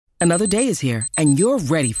Another day is here, and you're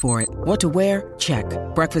ready for it. What to wear? Check.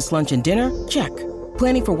 Breakfast, lunch, and dinner? Check.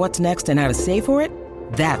 Planning for what's next and how to save for it?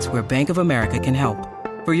 That's where Bank of America can help.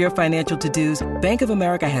 For your financial to-dos, Bank of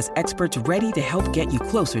America has experts ready to help get you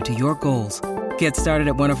closer to your goals. Get started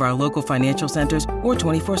at one of our local financial centers or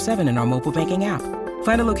 24/7 in our mobile banking app.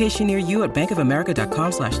 Find a location near you at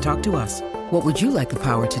bankofamerica.com/talktous. What would you like the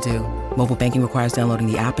power to do? Mobile banking requires downloading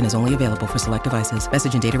the app and is only available for select devices.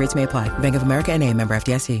 Message and data rates may apply. Bank of America N.A., member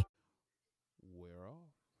FDIC. We're off.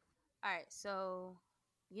 All right, so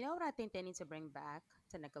you know what I think they need to bring back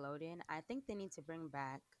to Nickelodeon? I think they need to bring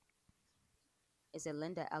back, is it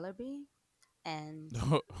Linda Ellerby and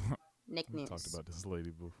Nick We talked News? about this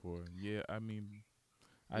lady before. Yeah, I mean,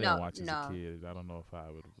 I didn't No, watch as a no. kid. I don't know if I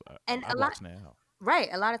would. And I a lot, watch now. right,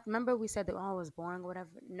 a lot of, remember we said that, oh, it was boring or whatever.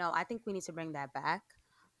 No, I think we need to bring that back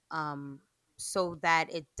um, so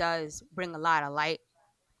that it does bring a lot of light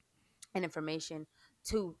and information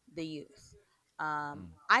to the youth. Mm.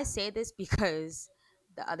 I say this because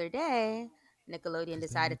the other day, Nickelodeon Because they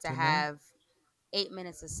decided need to to know. have 8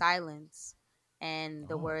 minutes of silence and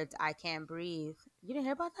the Oh words "I can't breathe." You didn't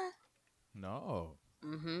hear about that? no. They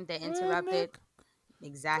Go ahead, interrupted Nick. Go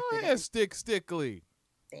exactly. ahead, Stickly.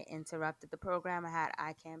 They interrupted the program. I had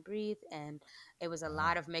 "I can't breathe," and it was a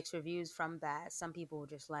lot Oh, of mixed reviews from that. Some people were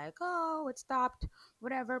just like, "Oh, it stopped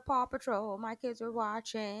whatever Paw Patrol my kids were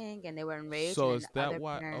watching," and they were enraged. And so then is that other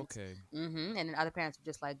why? parents, Okay. and then other parents were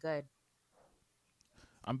just like, "Good."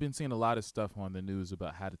 I've been seeing a lot of stuff on the news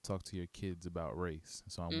about how to talk to your kids about race.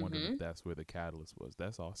 So I'm wondering if Mm-hmm. that's where the catalyst was.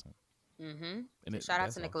 That's awesome. And So shout out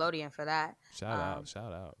that's to awesome. Nickelodeon for that. Shout out, Um,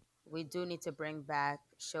 shout out. we do need to bring back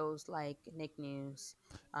shows like Nick News.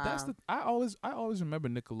 That's the Um, I always remember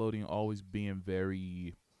Nickelodeon always being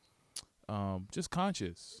very just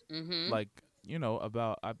conscious, mm-hmm. like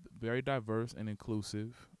about very diverse and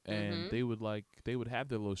inclusive, and Mm-hmm. they would have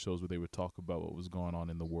their little shows where they would talk about what was going on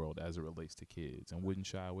in the world as it relates to kids and wouldn't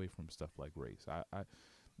shy away from stuff like race.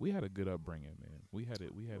 We had a good upbringing, man. We had a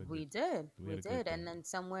good We good did, thing. and then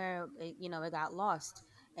somewhere it got lost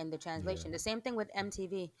in the Yeah, translation. The same thing with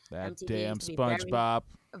MTV. that MTV damn used to be very, SpongeBob.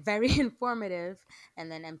 very informative, and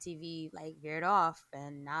then MTV like veered off,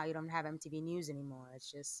 and now you don't have MTV News anymore. It's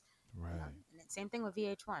just Right. and the same thing with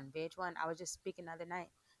VH1. VH1. I was just speaking the other night.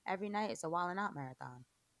 Every night it's a Wild 'N Out marathon.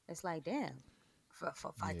 It's like damn, for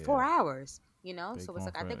like Yeah, 4 hours. they So it's going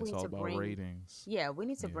like I for think we it's need all to about bring. ratings. Yeah, we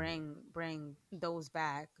need to Yeah, bring those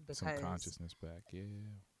back some because consciousness back. Yeah.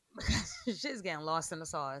 shit's getting lost in the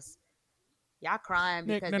sauce. Y'all crying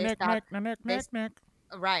Nick, because Nick, they Nick, stopped. Nick, Nick, They Nick, Nick.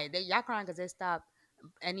 right. Y'all crying because they stopped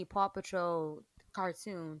any Paw Patrol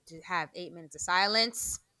cartoon to have 8 minutes of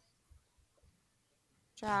silence.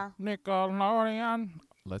 Child. Nickelodeon.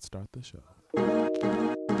 Let's start the show.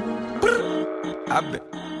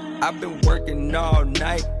 I've been working all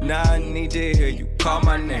night. Now I need to hear you call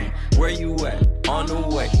my name. Where you at? On the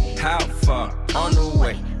way. How far? On the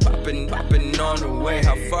way. Poppin' on the way.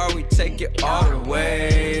 How far we take it all the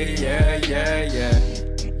way? Yeah.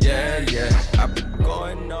 I've been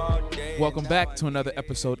going all day. Welcome back to another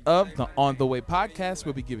episode of the On the Way podcast,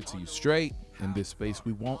 where we give it to you straight. In this space,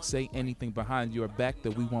 we won't say anything behind your back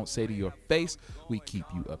that we won't say to your face. We keep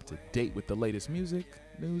you up to date with the latest music,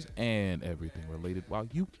 news, and everything related while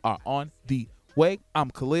you are on the way.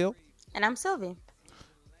 I'm Khalil, And I'm Sylvie.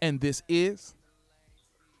 and this is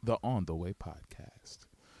the On the Way podcast.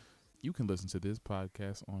 You can listen to this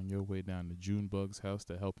podcast on your way down to Junebug's house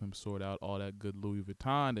to help him sort out all that good Louis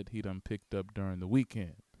Vuitton that he done picked up during the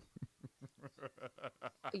weekend.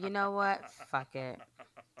 You know what? Fuck it.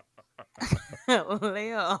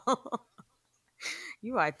 Leo.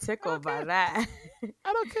 You are tickled by that.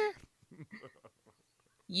 I don't care.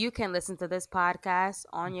 You can listen to this podcast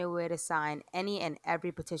on your way to sign any and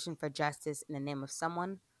every petition for justice in the name of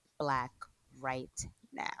someone black right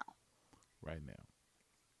now. Right now.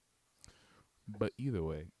 But either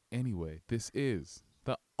way, anyway, this is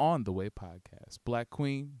the On the Way podcast. Black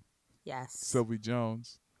Queen, Yes. Sylvie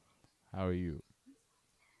Jones, how are you?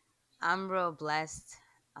 I'm real blessed.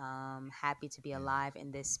 Happy to be alive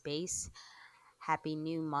in this space. Happy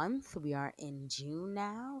new month. We are in June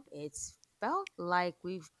now. It's felt like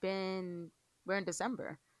we're in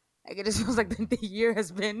December. Like it just feels like the year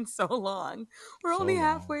has been so long. We're So only long.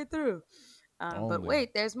 halfway through. But Only.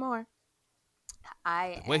 wait, there's more.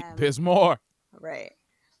 I Wait, am there's more. right.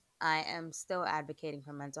 I am still advocating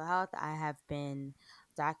for mental health. I have been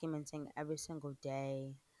documenting every single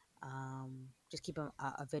day, just keeping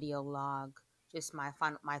a video log, just my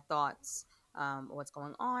thoughts, what's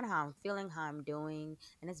going on, how I'm feeling, how I'm doing,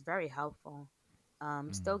 and it's very helpful.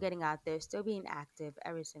 Still getting out there, still being active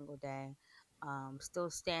every single day. Still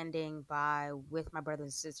standing by with my brothers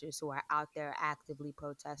and sisters who are out there actively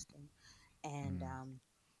protesting, and Mm.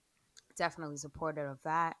 definitely supportive of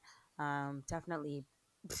that. Definitely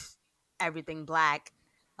everything black,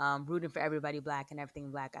 rooting for everybody black and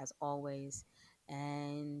everything black as always.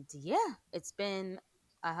 And yeah, it's been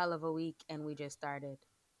a hell of a week, and we just started.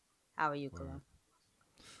 How are you, Word. Khalil?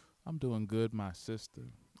 I'm doing good, my sister.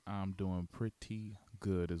 I'm doing pretty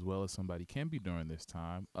good, as well as somebody can be during this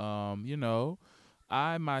time. I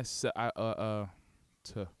myself,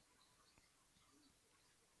 t-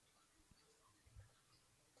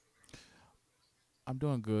 I'm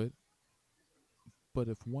doing good. But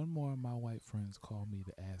if one more of my white friends call me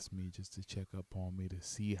to ask me just to check up on me to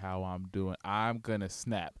see how I'm doing, I'm gonna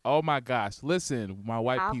snap. Oh my gosh. Listen, my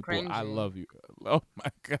white How people, I cringy. love you. Oh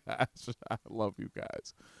my gosh. I love you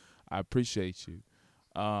guys. I appreciate you.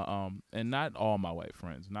 And not all my white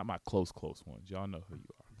friends, not my close ones. Y'all know who you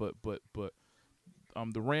are. But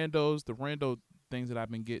the rando things that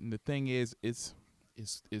I've been getting, the thing is it's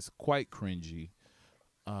quite cringy.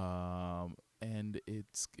 And it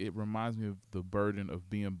reminds me of the burden of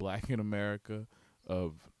being black in America,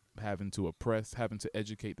 of having to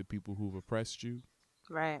educate the people who've oppressed you.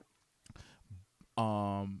 Right.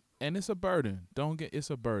 And it's a burden. It's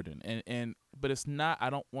a burden. And but it's not.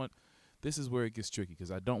 I don't want. This is where it gets tricky,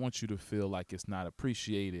 because I don't want you to feel like it's not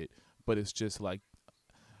appreciated, but it's just like,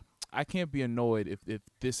 I can't be annoyed if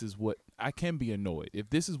this is what I can be annoyed.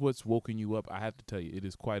 If this is what's woken you up, I have to tell you, it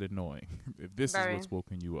is quite annoying. If this is Very. what's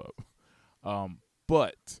woken you up.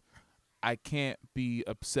 But I can't be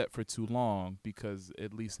upset for too long, because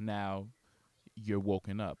at least now you're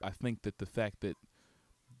woken up. I think that the fact that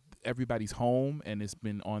everybody's home and it's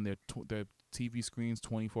been on their TV screens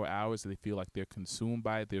 24 hours, so they feel like they're consumed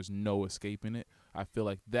by it. There's no escaping it. I feel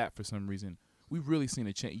like that, for some reason, we've really seen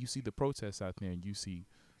a change. You see the protests out there, and you see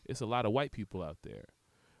it's a lot of white people out there.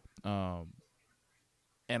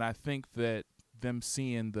 And I think that them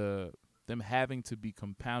having to be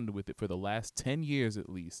compounded with it for the last 10 years at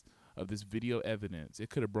least of this video evidence, it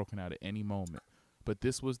could have broken out at any moment. But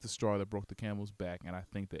this was the straw that broke the camel's back, and I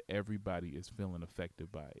think that everybody is feeling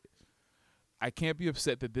affected by it. I can't be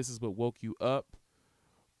upset that this is what woke you up.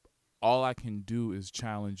 All I can do is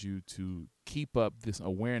challenge you to keep up this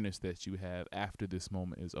awareness that you have after this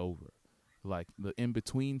moment is over. Like the in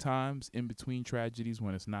between times, in between tragedies,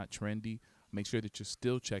 when it's not trendy, make sure that you're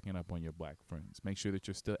still checking up on your black friends. Make sure that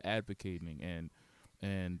you're still advocating and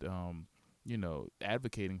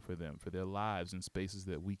advocating for them, for their lives in spaces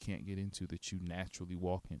that we can't get into, that you naturally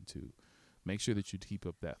walk into. Make sure that you keep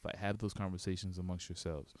up that fight. Have those conversations amongst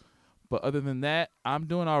yourselves. But other than that, I'm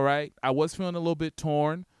doing all right. I was feeling a little bit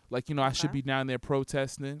torn. Like, I should Okay. be down there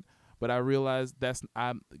protesting, but I realized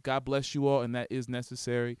God bless you all, and that is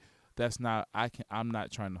necessary. I'm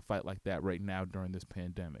not trying to fight like that right now during this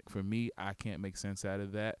pandemic. For me, I can't make sense out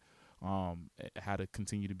of that. How to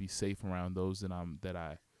continue to be safe around those that I'm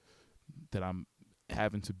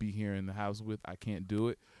having to be here in the house with. I can't do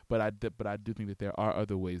it, but I do think that there are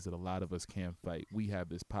other ways that a lot of us can fight. We have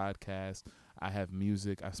this podcast. I have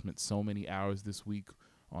music. I spent so many hours this week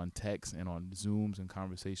on text and on Zooms and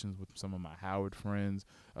conversations with some of my Howard friends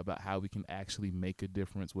about how we can actually make a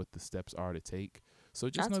difference, what the steps are to take. So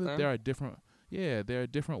just That's know that good. there are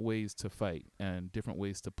different ways to fight and different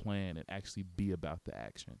ways to plan and actually be about the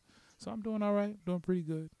action. So I'm doing all right, doing pretty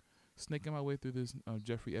good. Snaking my way through this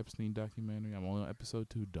Jeffrey Epstein documentary. I'm only on episode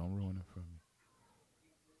 2. Don't ruin it for me.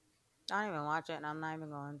 I don't even watch it, and I'm not even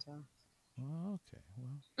going to. Oh, okay. Well,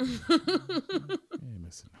 you ain't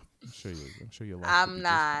missing nothing. I'm sure your life will I'm be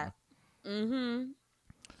not. just Mm-hmm.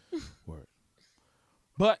 fine. Word.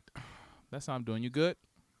 But that's how I'm doing. You good?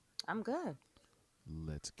 I'm good.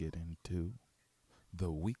 Let's get into the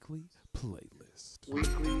weekly playlist.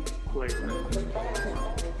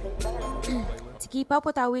 To keep up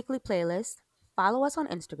with our weekly playlist, follow us on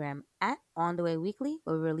Instagram at On The Way Weekly,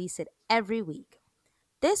 where we release it every week.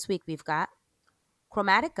 This week we've got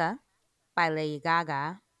Chromatica by Lady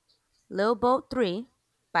Gaga, Lil Boat 3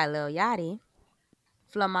 by Lil Yachty,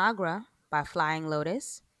 Flamagra by Flying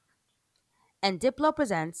Lotus, and Diplo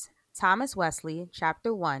presents Thomas Wesley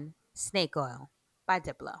Chapter 1, Snake Oil by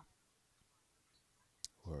Diplo.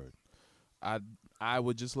 Word. I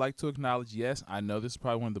would just like to acknowledge, yes, I know this is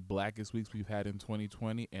probably one of the blackest weeks we've had in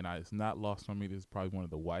 2020, and it's not lost on me. This is probably one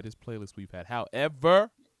of the whitest playlists we've had.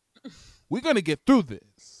 However, we're going to get through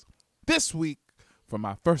this. This week, for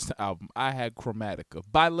my first album, I had Chromatica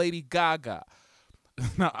by Lady Gaga.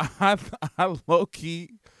 Now, I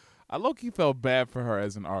low-key felt bad for her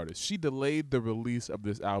as an artist. She delayed the release of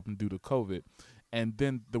this album due to COVID, and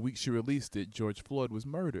then the week she released it, George Floyd was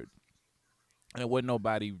murdered. and it wasn't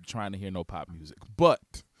nobody trying to hear no pop music.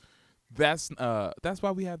 But that's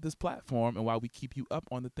why we have this platform and why we keep you up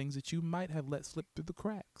on the things that you might have let slip through the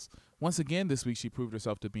cracks. Once again this week, she proved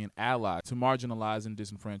herself to be an ally to marginalized and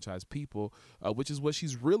disenfranchised people, which is what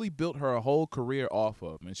she's really built her whole career off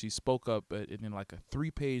of. And she spoke up in like a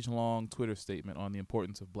 3-page long Twitter statement on the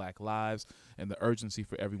importance of Black lives and the urgency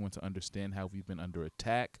for everyone to understand how we've been under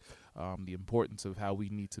attack, the importance of how we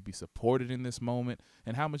need to be supported in this moment,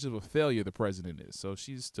 and how much of a failure the president is. So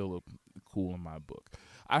she's still cool in my book.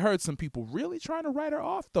 I heard some people really trying to write her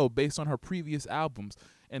off, though, based on her previous albums.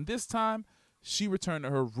 And this time, she returned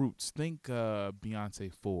to her roots. Think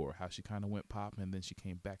Beyonce 4, how she kind of went pop and then she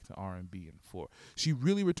came back to R&B in 4. She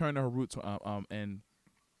really returned to her roots, and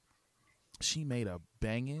she made a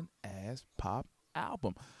banging ass pop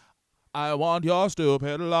album. I want your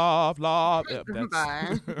stupid love.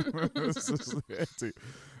 Yeah,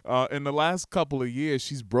 in the last couple of years,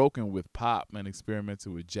 she's broken with pop and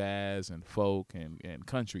experimented with jazz and folk and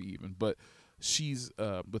country even. But she's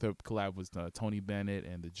with her collab with Tony Bennett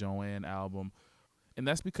and the Joanne album. And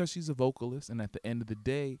that's because she's a vocalist. And at the end of the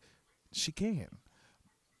day, she can.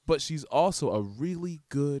 But she's also a really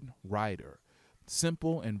good writer.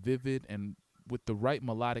 Simple and vivid and with the right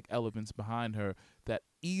melodic elements behind her that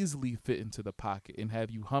easily fit into the pocket and have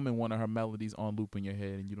you humming one of her melodies on loop in your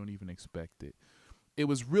head and you don't even expect it. It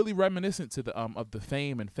was really reminiscent to the of the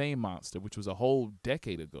Fame and Fame Monster, which was a whole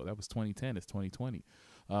decade ago. That was 2010. It's 2020.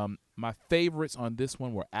 My favorites on this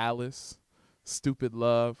one were Alice, Stupid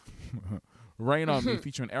Love, Rain on Me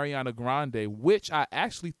featuring Ariana Grande, which I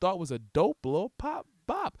actually thought was a dope little pop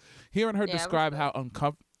bop. Hearing her describe how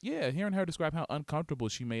uncomfortable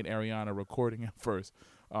she made Ariana recording at first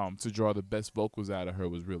to draw the best vocals out of her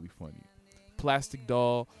was really funny. Plastic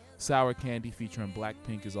Doll, Sour Candy featuring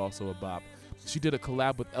Blackpink is also a bop. She did a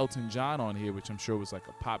collab with Elton John on here, which I'm sure was like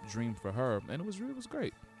a pop dream for her, and it was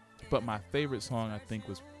great. But my favorite song, I think,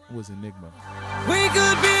 was Enigma. We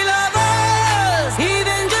could be lovers,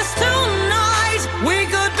 even just tonight. We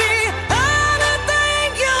could be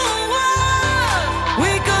anything you want.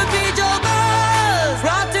 We could be jokers,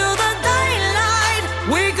 right to the daylight.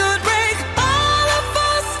 We could break all of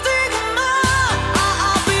our stigma.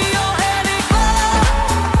 I'll be your enigma.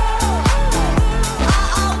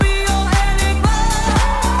 I'll be your enigma.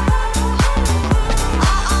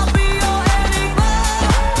 I'll be your enigma.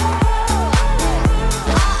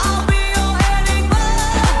 I'll be your enigma.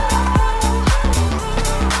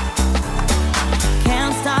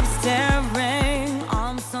 Can't stop staring,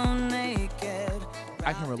 I'm so naked.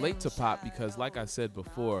 I can relate to pop because, like I said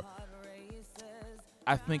before,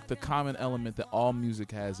 I think the common element that all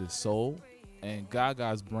music has is soul, and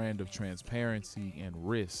Gaga's brand of transparency and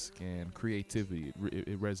risk and creativity,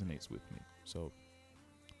 it resonates with me. So,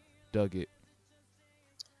 dug it.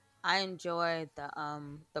 I enjoyed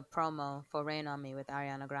the promo for Rain on Me with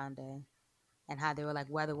Ariana Grande and how they were like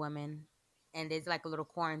weather women, and it's like a little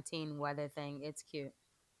quarantine weather thing. It's cute.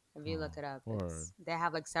 If you look it up, they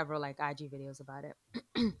have like several like IG videos about it.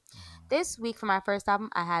 This week for my first album,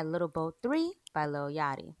 I had Little Boat 3 by Lil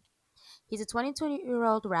Yachty. He's a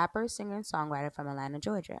 22-year-old rapper, singer, and songwriter from Atlanta,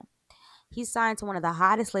 Georgia. He's signed to one of the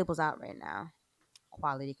hottest labels out right now,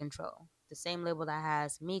 Quality Control, the same label that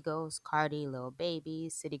has Migos, Cardi, Lil Baby,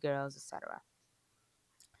 City Girls, etc.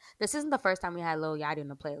 This isn't the first time we had Lil Yachty on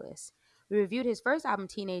the playlist. We reviewed his first album,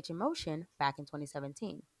 Teenage Emotion, back in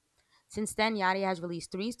 2017. Since then, Yachty has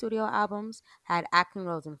released 3 studio albums, had acting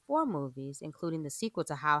roles in 4 movies, including the sequel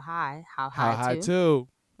to How High 2.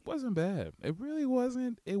 Wasn't bad. It really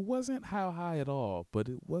wasn't. It wasn't How High at all, but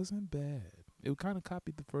it wasn't bad. It kind of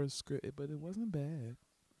copied the first script, but it wasn't bad.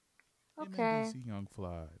 Okay. DC Young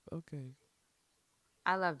Fly. Okay.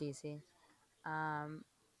 I love DC. And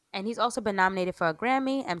he's also been nominated for a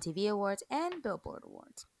Grammy, MTV Awards, and Billboard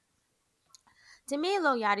Awards. To me,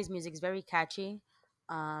 Lil Yachty's music is very catchy.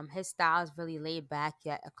 His style is really laid back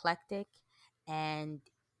yet eclectic, and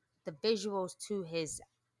the visuals to his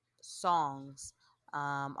songs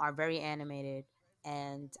are very animated,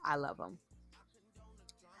 and I love them.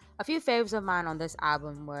 A few favorites of mine on this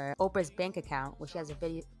album were Oprah's Bank Account, which he has a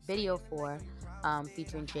video for,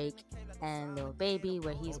 featuring Jake and Lil Baby,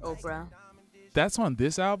 where he's Oprah. That's on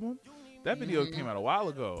this album? That video came out a while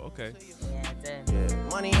ago. Okay. Yeah, it did.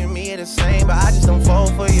 Money and me are the same, but I just don't fall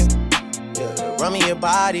for you. Yeah, run me your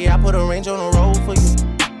body, I put a range on the road for you.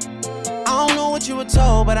 I don't know what you were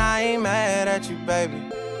told, but I ain't mad at you, baby.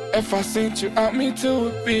 If I sent you out, me too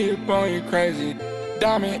would be upon you crazy.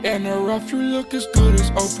 Diamond in the rough, you look as good as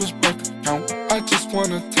Oprah's bank account. I just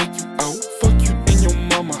wanna take you out, fuck you in your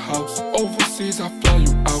mama house. Overseas, I fly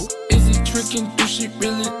you out. Is he tricking? Do she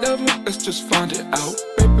really love me? Let's just find it out.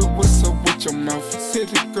 Baby, what's up with out your mouth.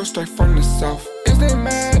 City girl straight from the south. Is they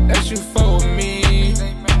mad that you fuck with me? Is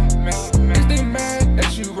they mad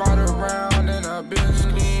that you ride around in a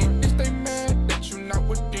Bentley? Is they mad that you not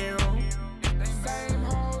with them?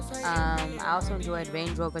 I also enjoyed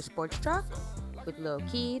Range Rover Sports Truck with Lil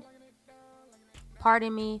Keed,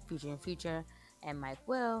 Pardon Me featuring Future and Mike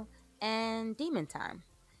Will, and Demon Time.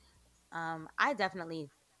 I definitely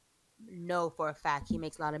know for a fact he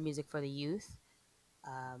makes a lot of music for the youth.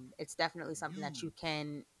 It's definitely something that you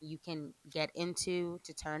can get into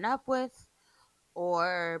to turn up with,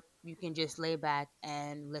 or you can just lay back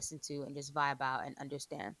and listen to and just vibe out and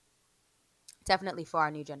understand. Definitely for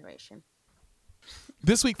our new generation.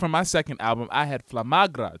 This week, for my second album, I had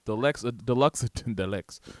Flamagra,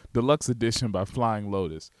 deluxe edition by Flying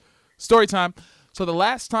Lotus. Story time. So the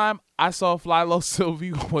last time I saw Fly Low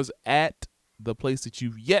Sylvie was at the place that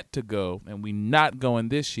you've yet to go, and we not going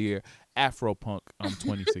this year, Afropunk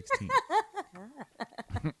 2016.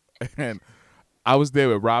 And I was there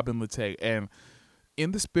with Robin Latte, and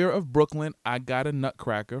in the spirit of Brooklyn, I got a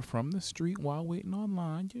nutcracker from the street while waiting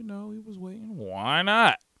online. You know, he was waiting. Why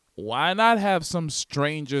not? Why not have some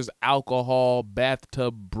stranger's alcohol,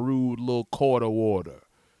 bathtub brewed little quart of water?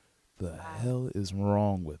 The hell is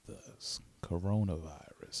wrong with us?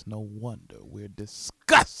 Coronavirus. No wonder we're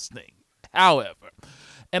disgusting. However,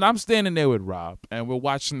 and I'm standing there with Rob, and we're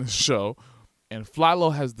watching the show, and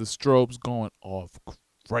Flylo has the strobes going off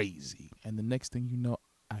crazy. And the next thing you know,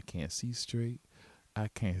 I can't see straight. I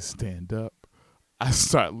can't stand up. I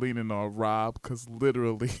start leaning on Rob because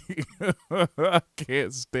literally I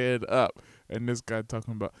can't stand up. And this guy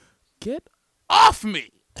talking about, get off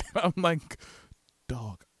me. I'm like,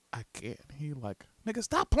 dog, I can't. He like, nigga,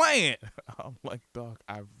 stop playing. I'm like, dog,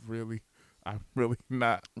 I'm really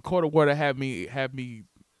not. Quarter water had me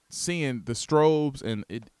seeing the strobes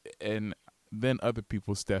and then other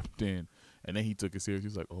people stepped in and then he took it serious. He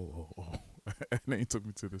was like, oh. And then he took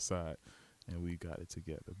me to the side and we got it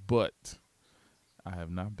together. But I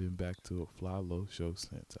have not been back to a Fly Low show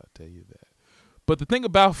since, I'll tell you that. But the thing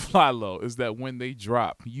about Fly Low is that when they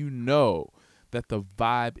drop, you know that the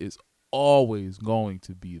vibe is always going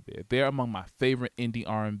to be there. They're among my favorite indie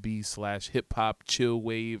R&B / hip-hop, chill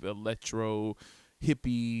wave, electro,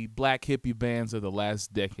 hippie, black hippie bands of the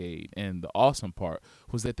last decade. And the awesome part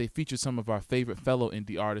was that they featured some of our favorite fellow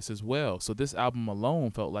indie artists as well. So this album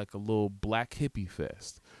alone felt like a little black hippie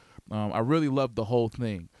fest. I really loved the whole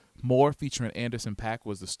thing. More featuring Anderson .Paak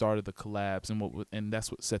was the start of the collabs, and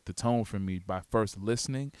that's what set the tone for me by first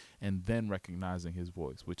listening and then recognizing his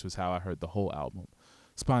voice, which was how I heard the whole album.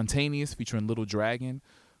 Spontaneous featuring Little Dragon,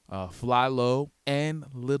 Fly Low, and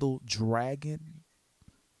Little Dragon.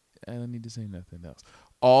 I don't need to say nothing else.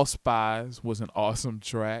 All Spies was an awesome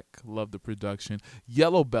track. Love the production.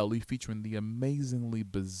 Yellow Belly featuring the amazingly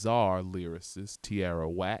bizarre lyricist Tierra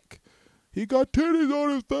Whack. He got titties on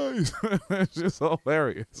his face. It's just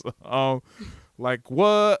hilarious. Like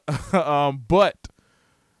what? But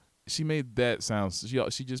she made that sound.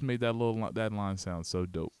 She just made that line sound so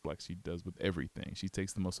dope, like she does with everything. She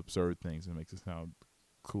takes the most absurd things and makes it sound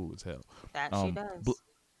cool as hell. That she does.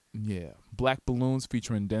 Yeah, Black Balloons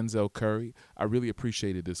featuring Denzel Curry. I really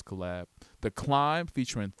appreciated this collab. The Climb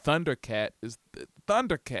featuring Thundercat is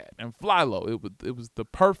Thundercat and Flylo. It was the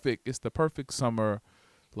perfect. It's the perfect summer,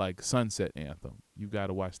 like sunset anthem. You got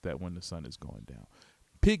to watch that when the sun is going down.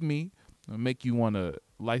 Pygmy make you want to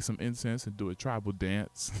light some incense and do a tribal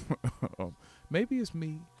dance. Maybe it's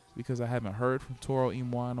me because I haven't heard from Toro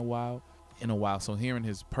Imwa in a while. So hearing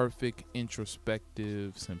his perfect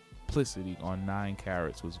introspective simplicity on 9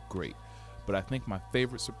 Carats was great. But I think my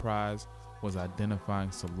favorite surprise was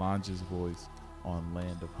identifying Solange's voice on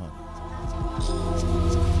Land of Honey.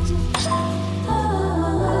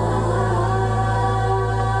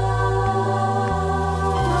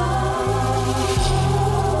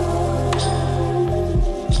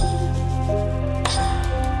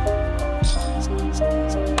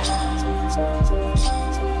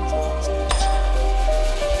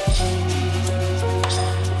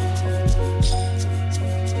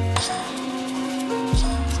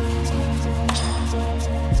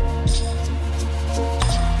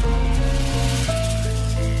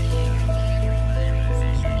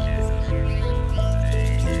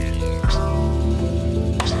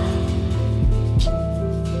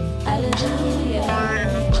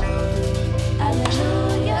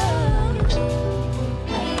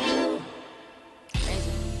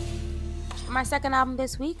 My second album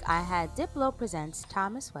this week, I had Diplo presents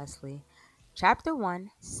Thomas Wesley, Chapter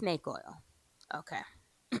 1, Snake Oil. Okay.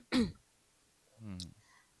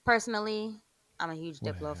 Personally, I'm a huge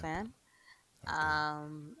Diplo fan.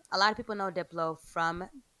 A lot of people know Diplo from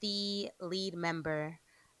the lead member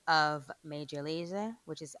of Major Lazer,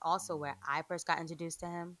 which is also where I first got introduced to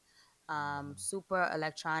him. Super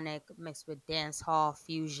electronic mixed with dance hall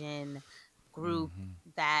fusion group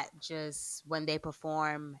that just when they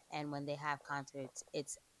perform and when they have concerts,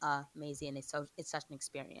 it's amazing. It's such an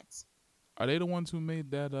experience. Are they the ones who made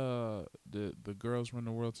that the Girls Run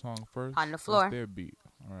the World song first? On the That's floor. their beat.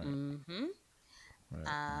 All right. Mm-hmm.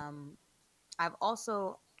 Right. I've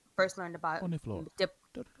also first learned about On the floor.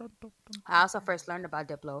 I also first learned about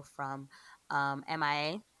Diplo from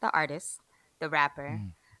MIA, the artist, the rapper,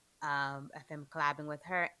 of him collabing with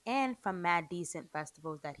her, and from Mad Decent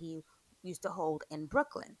festivals that he used to hold in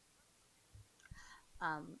Brooklyn.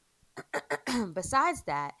 Um, besides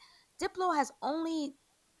that, Diplo has only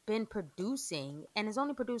been producing and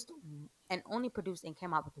only produced and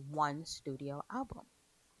came out with one studio album,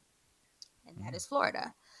 and that is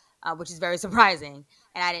Florida, which is very surprising.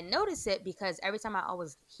 And I didn't notice it because every time I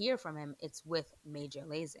always hear from him, it's with Major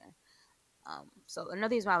Lazer. So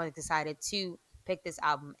another reason why I decided to pick this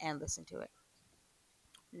album and listen to it.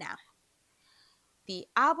 Now, the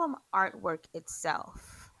album artwork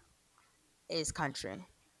itself is country.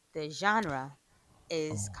 The genre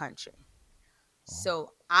is country.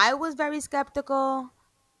 So I was very skeptical.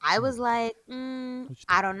 I was like,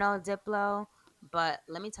 I don't know, Diplo. But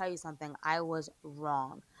let me tell you something. I was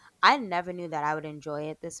wrong. I never knew that I would enjoy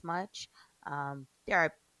it this much.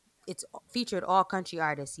 It's featured all country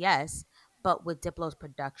artists, yes, but with Diplo's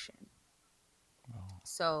production.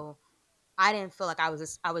 So I didn't feel like I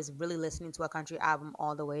was really listening to a country album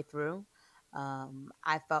all the way through.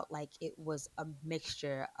 I felt like it was a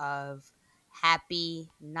mixture of happy,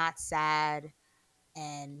 not sad,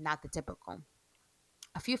 and not the typical.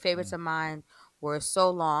 A few favorites of mine were So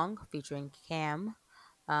Long featuring Cam,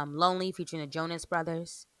 Lonely featuring the Jonas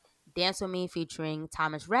Brothers, Dance With Me featuring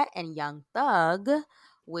Thomas Rhett and Young Thug,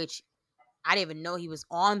 which I didn't even know he was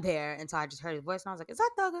on there until I just heard his voice and I was like, is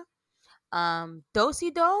that Thugger?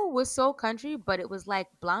 Do-Si Do was so country, but it was like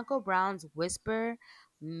Blanco Brown's Whisper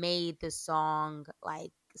made the song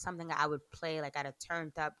like something that I would play like at a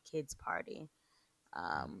turned up kids party.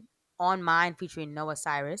 On Mine featuring Noah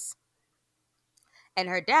Cyrus. And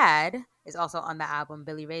her dad is also on the album,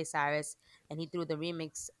 Billy Ray Cyrus, and he threw the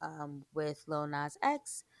remix with Lil Nas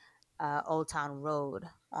X, Old Town Road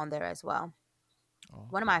on there as well.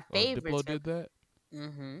 One of my favorites. Diplo did that?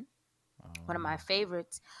 Mm-hmm. One of my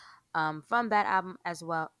favorites from that album as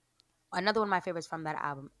well. Another one of my favorites from that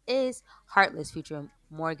album is Heartless featuring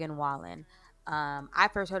Morgan Wallen. I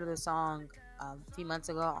first heard of the song a few months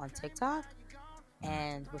ago on TikTok,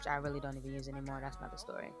 and which I really don't even use anymore. That's another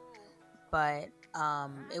story. But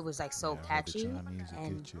it was like so catchy, and they're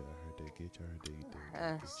going through a lot.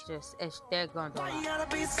 You gotta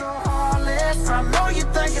be so heartless. I know you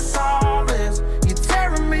think it's all this. You're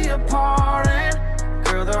tearing me apart, and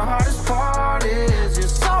girl, the hardest part is you're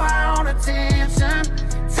so high on attention,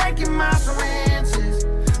 taking miles from inches.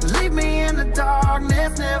 Leave me in the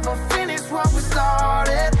darkness, never finish what we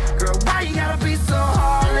started. Girl, why you gotta be so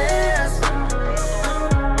heartless?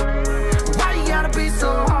 Why you gotta be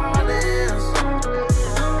so heartless?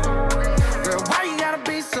 Girl, why you gotta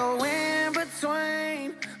be so in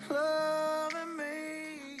between love and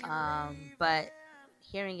me? But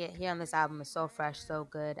hearing it here on this album is so fresh, so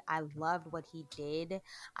good. I loved what he did.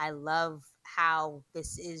 I love how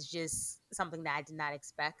this is just something that I did not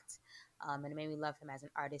expect. And it made me love him as an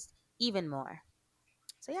artist even more.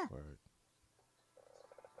 So yeah. Word.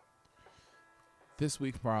 This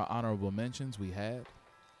week for our honorable mentions, we had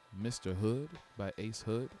Mr. Hood by Ace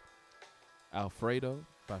Hood, Alfredo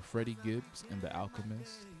by Freddie Gibbs and the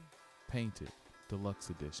Alchemist, Painted Deluxe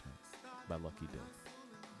Edition by Lucky Dip.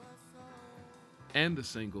 And the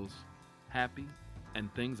singles Happy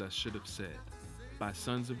and Things I Should Have Said by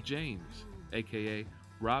Sons of James, aka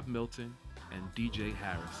Rob Milton and DJ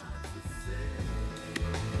Harrison.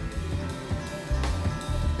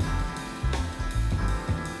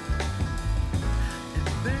 And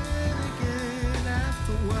then again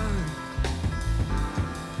afterward,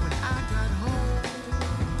 when I got home,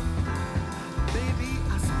 baby,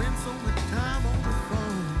 I spent so much time on the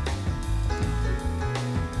phone.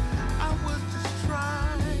 I was just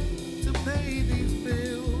trying to pay these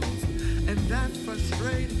bills, and that's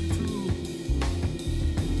frustrating too.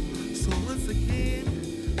 So once again,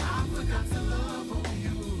 I forgot to love on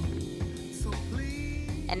you. So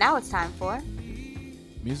please. And now it's time for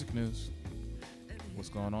Music news. What's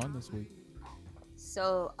going on this week?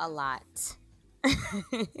 So a lot.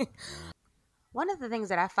 One of the things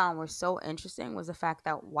that I found were so interesting was the fact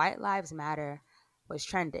that White Lives Matter was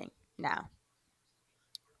trending now.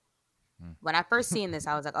 When I first seen this,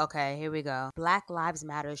 I was like, okay, here we go. Black Lives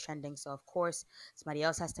Matter is trending. So, of course, somebody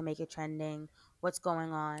else has to make it trending. What's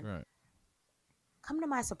going on? Right. Come to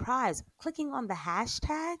my surprise, clicking on the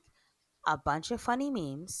hashtag, a bunch of funny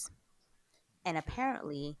memes. And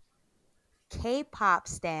apparently, K-pop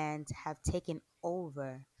stands have taken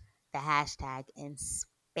over the hashtag and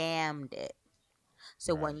spammed it.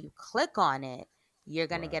 So when Right. you click on it, you're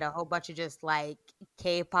gonna Right. get a whole bunch of just like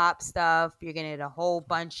K-pop stuff. You're gonna get a whole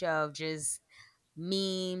bunch of just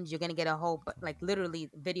memes. You're gonna get a whole like literally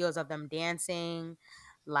videos of them dancing.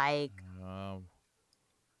 Like Um,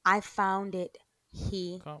 I found it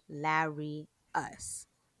come, hilarious.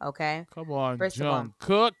 Okay, come on, first of all, Jungkook.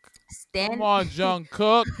 Come stand. on,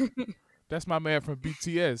 Jungkook. That's my man from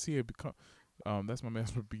BTS. He had become. That's my man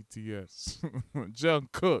from BTS.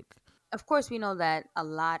 Jungkook. Of course, we know that a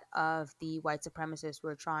lot of the white supremacists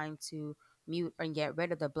were trying to mute and get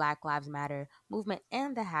rid of the Black Lives Matter movement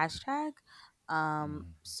and the hashtag.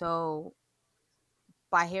 So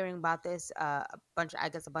by hearing about this, a bunch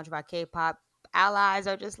of our K-pop allies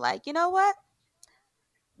are just like, you know what?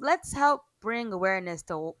 Let's help bring awareness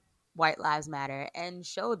to white lives matter and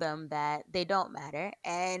show them that they don't matter.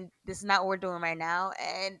 And this is not what we're doing right now.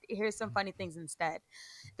 And here's some funny things instead.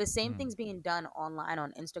 The same things being done online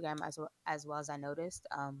on Instagram as well as I noticed.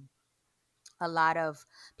 A lot of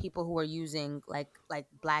people who are using like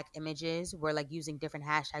black images were like using different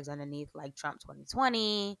hashtags underneath, like Trump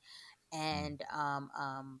 2020 and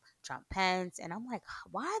Trump Pence, and I'm like,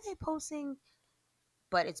 why are they posting?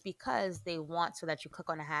 But it's because they want so that you click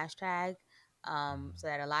on a hashtag, so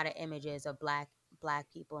that a lot of images of black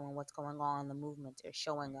people and what's going on in the movement are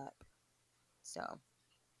showing up. So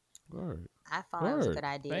Word. I thought it was a Word. good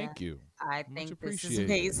idea. Thank you. I Much think this is appreciated.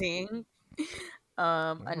 amazing.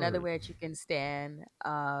 Another Word. way that you can stand,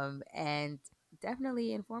 and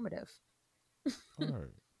definitely informative.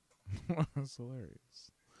 Word. That's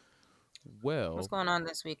hilarious. Well, What's going on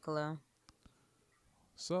this week, Khalil?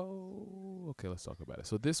 so okay, let's talk about it.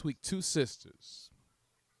 So this week, two sisters,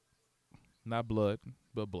 not blood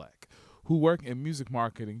but black, who work in music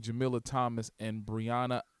marketing, Jamila Thomas and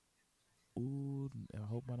Brianna. Ooh, I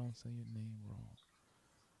hope I don't say your name wrong.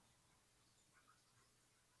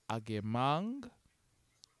 Agemang,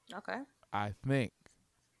 Okay. I think.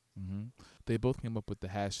 They both came up with the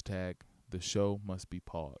hashtag "The show must be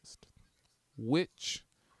paused," which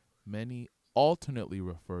many alternately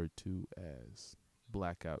referred to as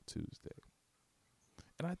Blackout Tuesday.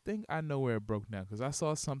 And I think I know where it broke down because I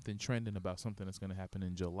saw something trending about something that's going to happen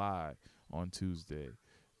in July on Tuesday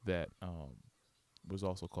that was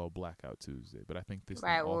also called Blackout Tuesday. But I think this thing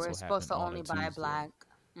Right. Well, also we're supposed happened to on a only buy Tuesday. black.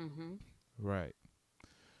 Mm-hmm. Right.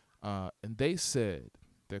 And they said,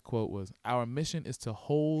 their quote was, "Our mission is to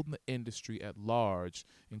hold the industry at large,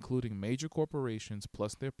 including major corporations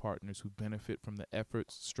plus their partners who benefit from the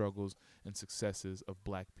efforts, struggles, and successes of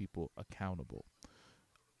black people accountable."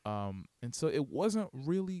 And so it wasn't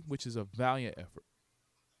really, which is a valiant effort,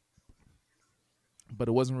 but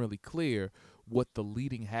it wasn't really clear what the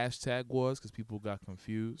leading hashtag was because people got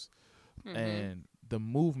confused. And the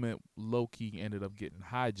movement low-key ended up getting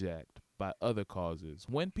hijacked by other causes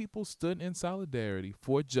when people stood in solidarity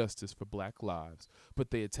for justice for black lives,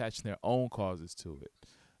 but they attached their own causes to it.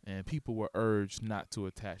 And people were urged not to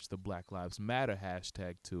attach the Black Lives Matter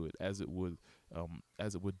hashtag to it, as it would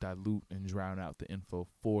dilute and drown out the info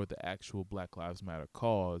for the actual Black Lives Matter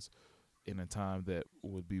cause in a time that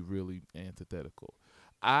would be really antithetical.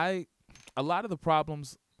 A lot of the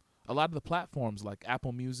problems, a lot of the platforms like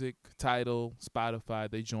Apple Music, Tidal, Spotify,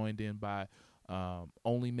 they joined in by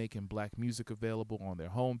only making black music available on their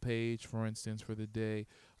homepage, for instance, for the day.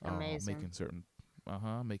 Amazing.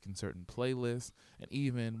 Making certain playlists, and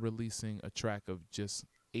even releasing a track of just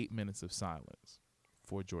 8 minutes of silence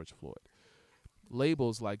for George Floyd.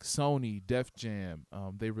 Labels like Sony, Def Jam,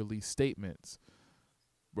 they released statements.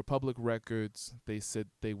 Republic Records, they said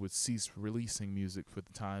they would cease releasing music for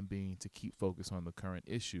the time being to keep focus on the current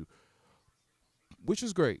issue, which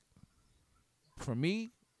is great. For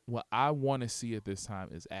me, what I want to see at this time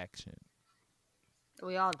is action.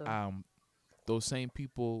 We all do. Those same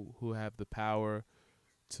people who have the power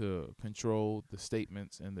to control the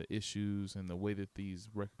statements and the issues and the way that these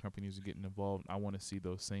record companies are getting involved, I want to see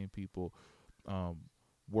those same people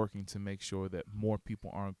working to make sure that more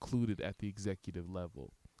people are included at the executive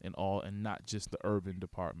level and not just the urban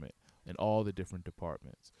department and all the different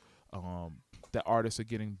departments. That artists are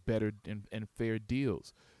getting better and fair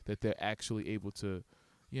deals, that they're actually able to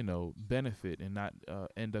benefit and not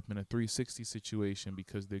end up in a 360 situation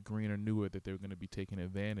because they're green or newer that they're going to be taken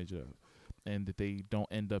advantage of, and that they don't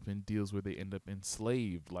end up in deals where they end up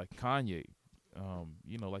enslaved like Kanye.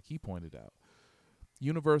 like he pointed out.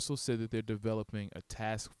 Universal said that they're developing a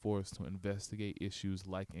task force to investigate issues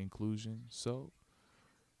like inclusion. So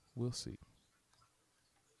we'll see.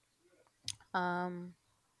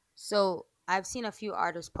 So I've seen a few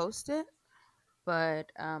artists post it,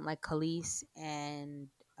 but like Khalees and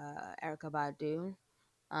Erica Badu.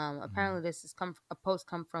 Apparently, this is a post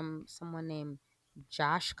come from someone named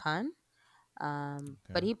Josh Kun.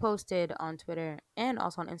 But Okay. he posted on Twitter and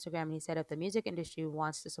also on Instagram, and he said if the music industry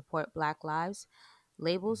wants to support Black lives,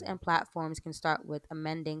 labels and platforms can start with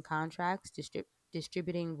amending contracts,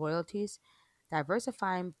 distributing royalties,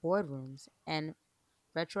 diversifying boardrooms, and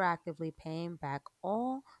retroactively paying back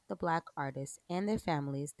all the Black artists and their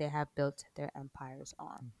families they have built their empires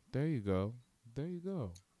on. There you go. There you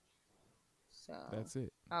go. So, That's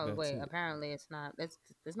it. oh That's wait, it. apparently it's not. It's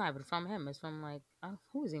not even from him. It's from like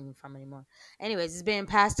who is even from anymore? Anyways, it's being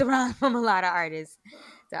passed around from a lot of artists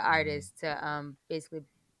to artists to basically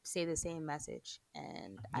say the same message,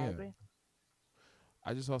 and I Yeah. agree.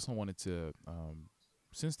 I just also wanted to,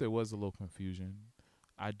 since there was a little confusion,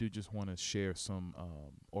 I do just want to share some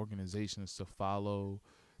organizations to follow,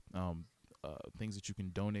 um, things that you can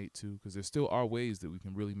donate to, because there still are ways that we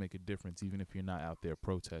can really make a difference, even if you're not out there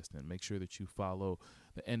protesting. Make sure that you follow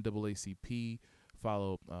the NAACP,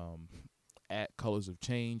 follow at Colors of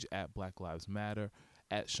Change, at Black Lives Matter,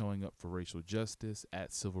 at Showing Up for Racial Justice,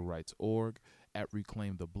 at Civil Rights Org, at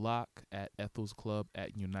Reclaim the Block, at Ethel's Club,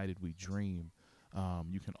 at United We Dream.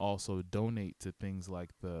 You can also donate to things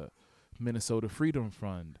like the Minnesota Freedom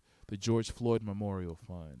Fund, the George Floyd Memorial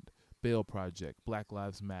Fund, Bail Project, Black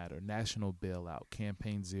Lives Matter, National Bailout,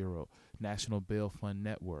 Campaign Zero, National Bail Fund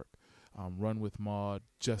Network, Run with Maud,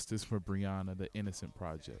 Justice for Breonna, the Innocent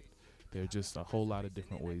Project. There are just a whole lot of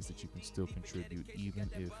different ways that you can still contribute, even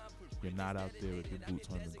if you're not out there with your boots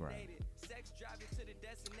on the ground.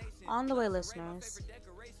 On the way, listeners,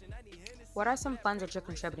 what are some funds that you're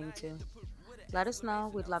contributing to? Let us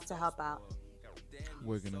know. We'd love to help out.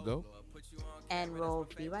 We're going to go. And we'll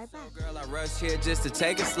be right back. Girl, I rush here just to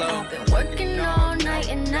take it slow. I've been working all night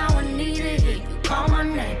and now I need to hear you call my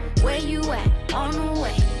name. Where you at? On the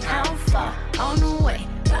way. How far? On the way.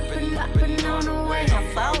 Poppin', poppin' on the way. How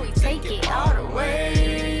far we take it all the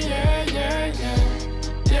way? Yeah, yeah, yeah.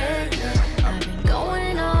 Yeah, yeah. I've been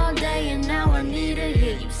going all day and now I need to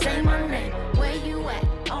hear you say my name. Where you at?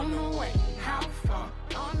 On the way. How far?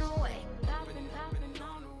 On the way. Poppin', poppin'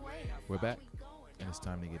 on the way. We're back, and it's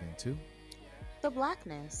time to get into The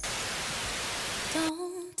Blackness.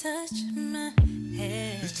 Don't touch my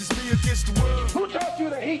head. It's just me against the world. Who taught you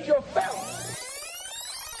to hate your fellow?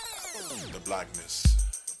 The Blackness.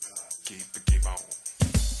 Keep on.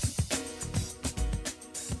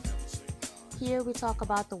 Here we talk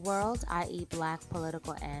about the world, i.e., Black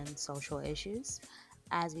political and social issues,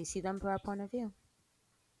 as we see them through our point of view.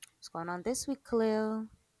 What's going on this week, Khalil?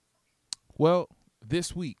 Well,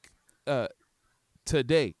 this week,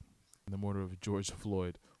 today, the murder of George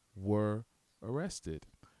Floyd were arrested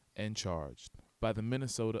and charged by the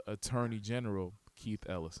Minnesota Attorney General, Keith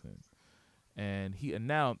Ellison. And he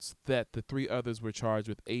announced that the three others were charged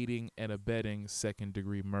with aiding and abetting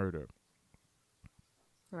second-degree murder.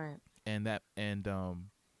 Right. And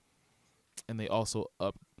they also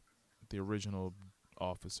upped the original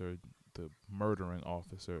officer, the murdering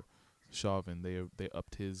officer, Chauvin. They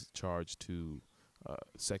upped his charge to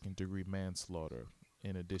second-degree manslaughter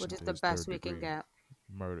in addition Which is to the his best we can third-degree get.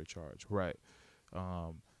 murder charge. Right.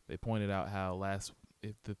 They pointed out how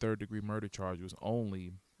if the third-degree murder charge was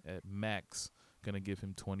only at max going to give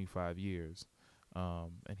him 25 years,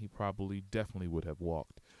 and he definitely would have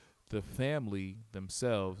walked. The family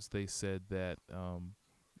themselves, they said that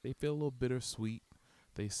they feel a little bittersweet.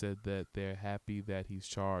 They said that they're happy that he's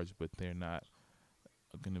charged, but they're not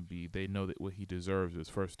going to be. They know that what he deserves is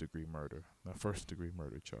first-degree murder, a first-degree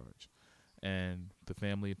murder charge. And the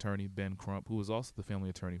family attorney, Ben Crump, who was also the family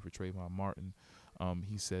attorney for Trayvon Martin,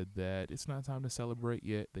 he said that it's not time to celebrate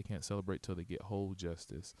yet. They can't celebrate till they get whole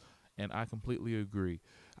justice. And I completely agree.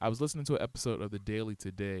 I was listening to an episode of The Daily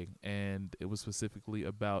today, and it was specifically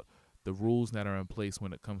about the rules that are in place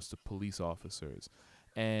when it comes to police officers.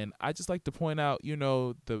 And I just like to point out, I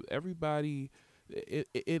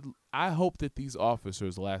hope that these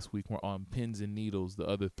officers last week were on pins and needles, the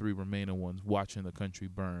other three remaining ones, watching the country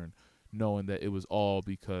burn, knowing that it was all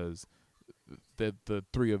because the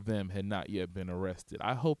three of them had not yet been arrested.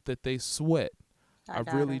 I hope that they sweat. I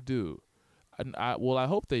really do. I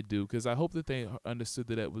hope they do, because I hope that they understood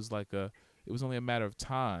that it was only a matter of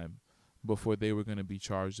time before they were going to be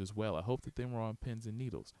charged as well. I hope that they were on pins and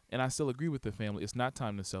needles. And I still agree with the family. It's not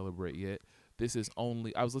time to celebrate yet. this is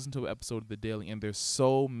only. I was listening to an episode of The Daily, and there's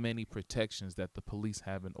so many protections that the police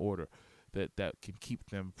have in order that can keep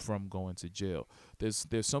them from going to jail. There's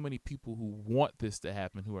so many people who want this to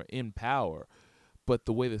happen, who are in power, but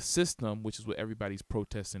the way the system, which is what everybody's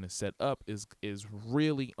protesting, is set up, is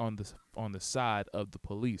really on the side of the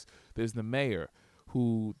police. There's the mayor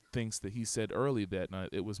who thinks that he said early that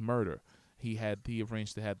it was murder. He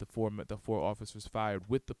arranged to have the four officers fired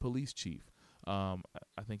with the police chief. I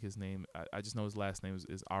think his name, I just know his last name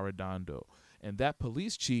is Arredondo. And that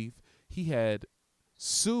police chief, he had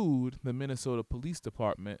sued the Minnesota Police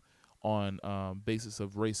Department on basis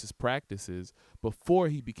of racist practices before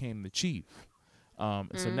he became the chief.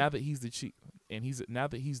 So now that he's the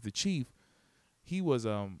chief, he was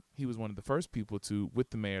one of the first people with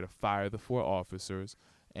the mayor to fire the 4 officers.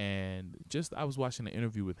 And I was watching an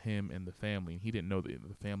interview with him and the family, and he didn't know that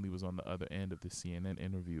the family was on the other end of the CNN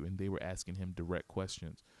interview, and they were asking him direct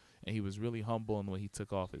questions. And he was really humble in the way he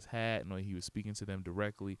took off his hat and the way he was speaking to them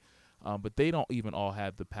directly. But they don't even all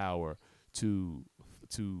have the power to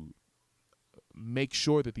make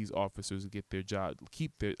sure that these officers get their job,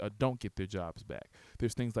 don't get their jobs back.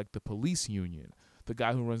 There's things like the police union. The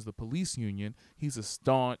guy who runs the police union, he's a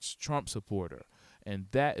staunch Trump supporter. And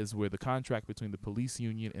that is where the contract between the police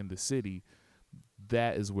union and the city,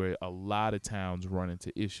 that is where a lot of towns run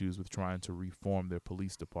into issues with trying to reform their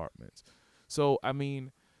police departments. So, I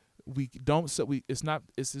mean, this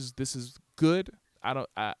is good.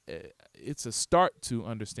 It's a start to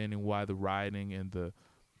understanding why the rioting and the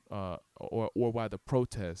or why the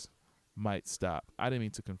protests might stop. I didn't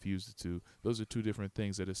mean to confuse the two. Those are two different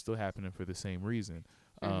things that are still happening for the same reason.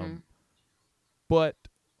 But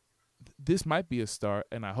this might be a start,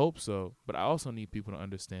 and I hope so. But I also need people to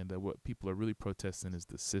understand that what people are really protesting is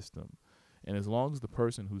the system. And as long as the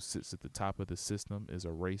person who sits at the top of the system is a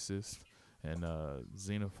racist and a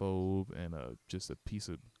xenophobe and just a piece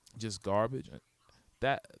of just garbage,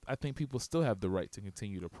 that I think people still have the right to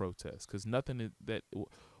continue to protest, because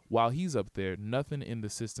while he's up there, nothing in the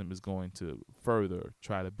system is going to further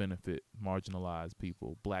try to benefit marginalized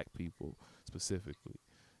people, black people specifically.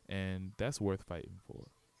 And that's worth fighting for.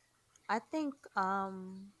 I think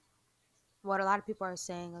what a lot of people are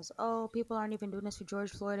saying is, oh, people aren't even doing this for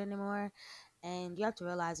George Floyd anymore. And you have to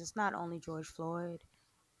realize it's not only George Floyd.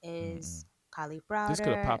 It's Khalif Browder. This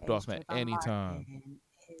could have popped off at Trayvon any Martin, time.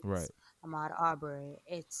 It's Right. Ahmaud Arbery.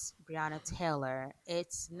 It's Breonna Taylor.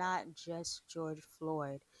 It's not just George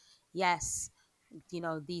Floyd. Yes,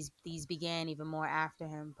 these began even more after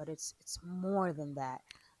him, but it's more than that.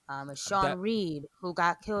 It's Sean Reed, who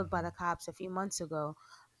got killed by the cops a few months ago,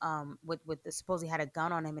 with the supposedly had a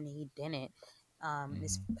gun on him and he didn't.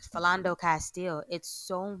 It's Philando Castile. It's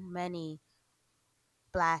so many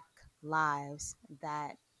black lives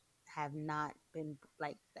that have not been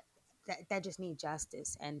that just need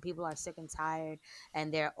justice, and people are sick and tired,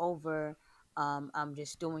 and they're over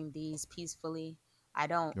just doing these peacefully. I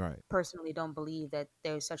personally don't believe that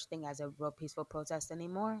there's such thing as a real peaceful protest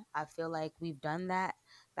anymore. I feel like we've done that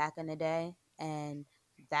back in the day, and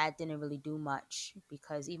that didn't really do much,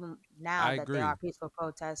 because even now there are peaceful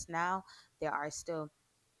protests now, there are still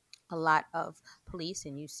a lot of police,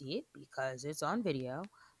 and you see it because it's on video,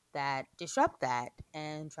 that disrupt that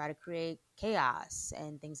and try to create chaos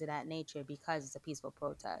and things of that nature because it's a peaceful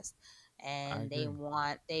protest, and they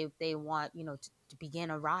want to begin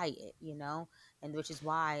a riot, and which is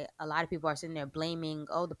why a lot of people are sitting there blaming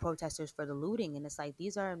the protesters for the looting, and it's like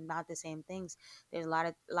these are not the same things. There's a lot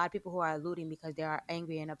of people who are looting because they are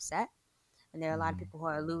angry and upset, and there are a lot of people who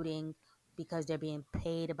are looting because they're being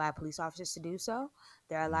paid by police officers to do so.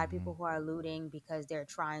 There are a lot of people who are looting because they're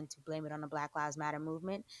trying to blame it on the Black Lives Matter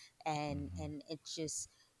movement, and it's just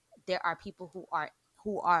there are people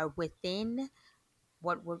who are within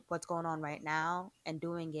what's going on right now and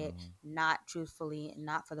doing it not truthfully and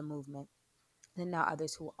not for the movement. Then there are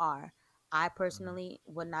others who are. I personally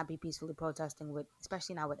would not be peacefully protesting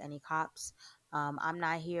especially not with any cops. I'm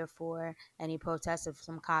not here for any protests of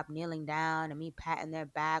some cop kneeling down and me patting their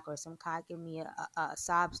back, or some cop giving me a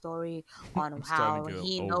sob story on how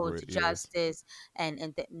he knows justice,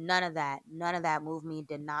 and none of that moved me.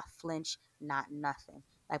 Did not flinch, not nothing.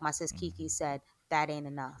 Like my sis Kiki said, that ain't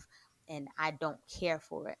enough. And I don't care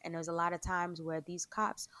for it. And there's a lot of times where these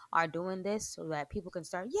cops are doing this so that people can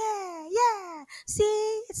start, yeah, see,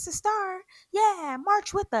 it's the start. Yeah,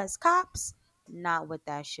 march with us, cops. Not with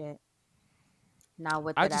that shit. Not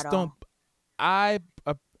with it at all. I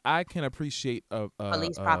can appreciate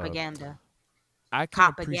police propaganda. I can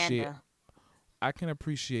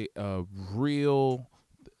appreciate a real,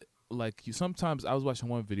 like, sometimes I was watching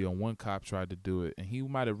one video and one cop tried to do it, and he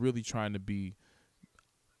might have really trying to be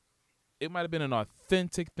it might have been an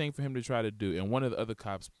authentic thing for him to try to do, and one of the other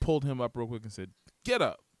cops pulled him up real quick and said, "Get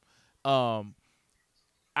up."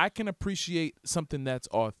 I can appreciate something that's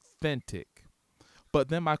authentic, but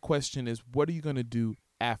then my question is, what are you going to do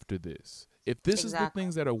after this? If this is the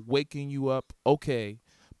things that are waking you up, okay,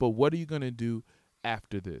 but what are you going to do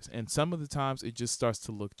after this? And some of the times it just starts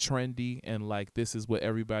to look trendy and like this is what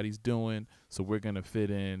everybody's doing, so we're going to fit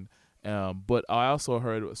in. But I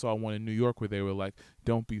also saw one in New York where they were like,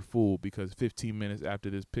 don't be fooled, because 15 minutes after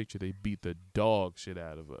this picture, they beat the dog shit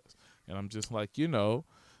out of us. And I'm just like, I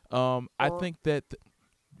think that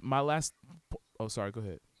sorry, go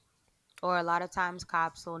ahead. Or a lot of times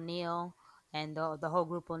cops will kneel, and the whole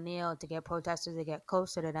group will kneel to get protesters to get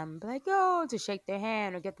closer to them and be like, yo, to shake their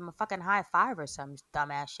hand or get them a fucking high five or some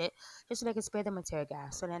dumbass shit, just so they can spare them a tear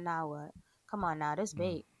gas. So then now what? Come on now, this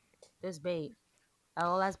bait. This bait.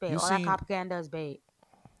 Oh, that's bait. All that propaganda is bait.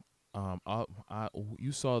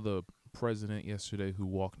 You saw the president yesterday who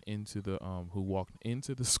walked into the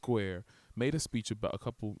square, made a speech a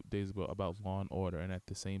couple days ago about law and order, and at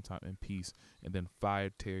the same time in peace, and then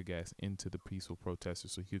fired tear gas into the peaceful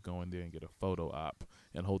protesters so he could go in there and get a photo op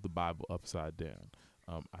and hold the Bible upside down.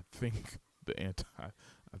 I think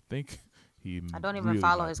he. I don't even really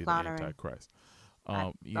follow might his be the clownery. Antichrist.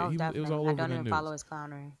 It was all over the news. I don't even follow his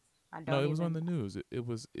clownery. No, it was on the news. It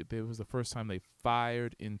was the first time they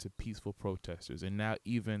fired into peaceful protesters, and now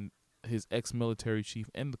even his ex-military chief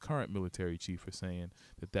and the current military chief are saying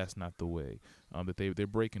that that's not the way. That they're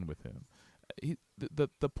breaking with him.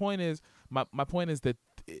 The point is, my point is that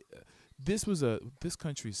this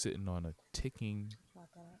country's sitting on a ticking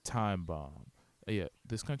time bomb. Yeah,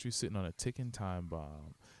 this country's sitting on a ticking time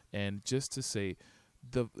bomb, and just to say,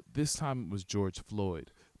 this time it was George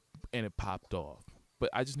Floyd, and it popped off. But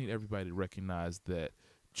I just need everybody to recognize that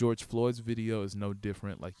George Floyd's video is no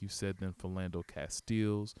different, like you said, than Philando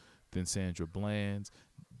Castile's, than Sandra Bland's.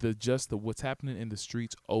 What's happening in the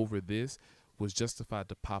streets over this was justified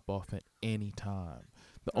to pop off at any time.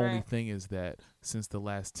 The only thing is that since the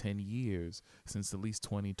last 10 years, since at least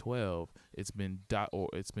 2012, or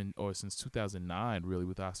since 2009, really,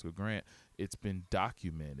 with Oscar Grant, it's been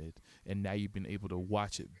documented, and now you've been able to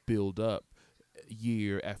watch it build up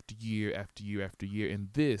year after year after year after year,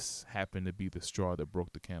 and this happened to be the straw that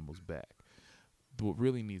broke the camel's back. What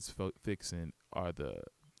really needs fixing are the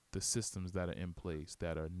systems that are in place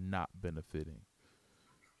that are not benefiting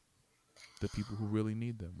the people who really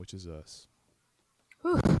need them, which is us.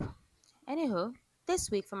 Whew. Anywho, this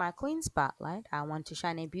week for my Queen Spotlight, I want to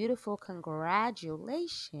shine a beautiful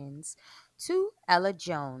congratulations to Ella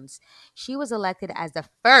Jones. She was elected as the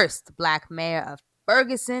first Black mayor of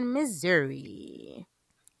Ferguson, Missouri.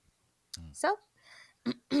 So,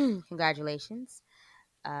 congratulations.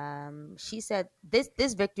 She said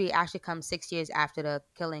this victory actually comes 6 years after the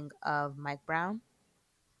killing of Mike Brown,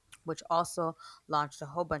 which also launched a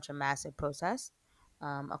whole bunch of massive protests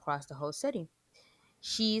across the whole city.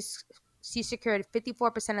 She secured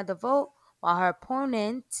 54% of the vote, while her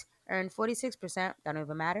opponent earned 46%. Don't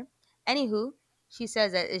even matter. Anywho, she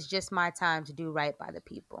says that it's just my time to do right by the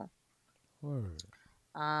people. Word.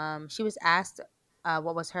 She was asked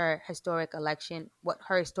what her historic election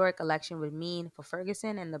would mean for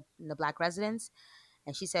Ferguson and the Black residents,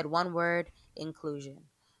 and she said one word: inclusion.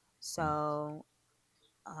 So,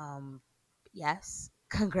 yes,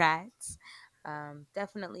 congrats.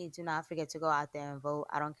 Definitely do not forget to go out there and vote.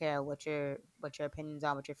 I don't care what your opinions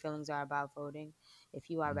are, what your feelings are about voting. If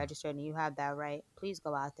you are registered and you have that right, please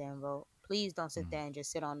go out there and vote. Please don't sit there and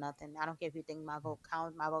just sit on nothing. I don't care if you think my vote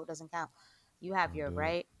counts, my vote doesn't count. You have your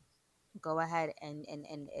right. Go ahead and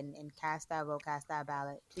cast that vote, cast that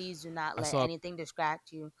ballot. Please do not let anything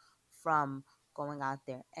distract you from going out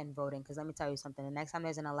there and voting. Because let me tell you something. The next time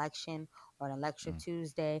there's an election or an election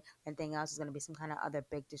Tuesday, anything else is going to be some kind of other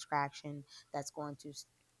big distraction that's going to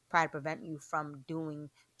try to prevent you from doing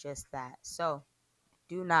just that. So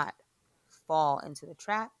do not fall into the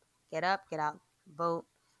trap. Get up, get out, vote.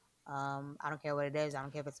 I don't care what it is. I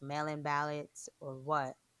don't care if it's mail-in ballots or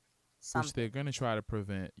what. Which they're going to try to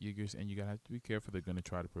prevent. And you're going to have to be careful. They're going to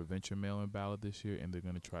try to prevent your mail-in ballot this year, and they're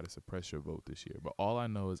going to try to suppress your vote this year. But all I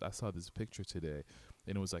know is I saw this picture today,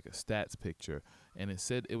 and it was like a stats picture, and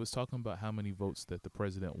it was talking about how many votes that the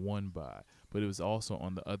president won by, but it was also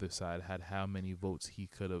on the other side had how many votes he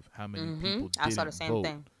could have, how many people didn't vote. I saw the same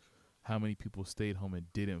thing. How many people stayed home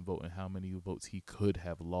and didn't vote, and how many votes he could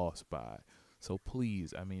have lost by. So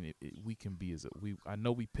please, I mean, we can be I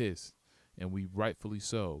know we pissed. And we rightfully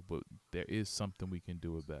so, but there is something we can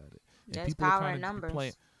do about it. And there's power in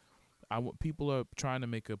numbers. people are trying to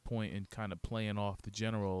make a point and kind of playing off the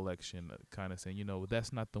general election, kind of saying,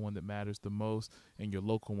 that's not the one that matters the most, and your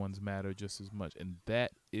local ones matter just as much, and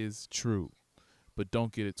that is true. But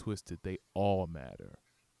don't get it twisted; they all matter.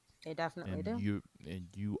 They definitely and do.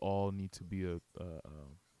 you all need to be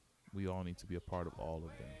we all need to be a part of all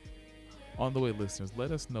of them. On the way, listeners,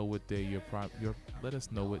 let us know what day your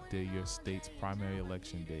state's primary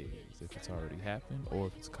election day is, if it's already happened or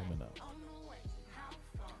if it's coming up.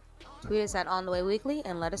 Tweet us at On The Way Weekly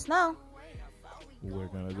and let us know. We're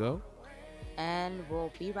gonna go, and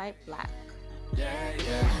we'll be right back.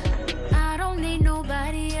 I don't need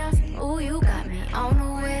nobody else. Ooh, you got me on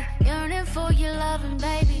the way. Yearning for your loving,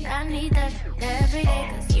 baby. I need that every day.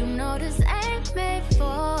 Cause you know this ain't made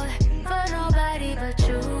for nobody but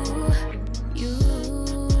you.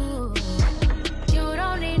 You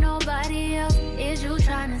don't need nobody else. Is you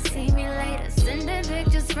trying to see me later? Sending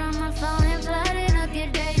pictures from my phone and flooding up your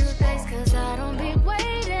database. Cause I don't be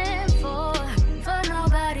waiting for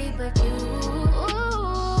nobody but you.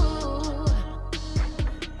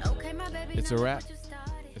 It's a wrap.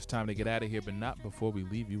 It's time to get out of here, but not before we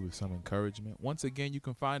leave you with some encouragement. Once again, you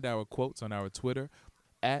can find our quotes on our Twitter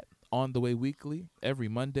at On The Way Weekly every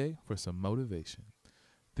Monday for some motivation.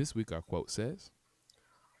 This week, our quote says,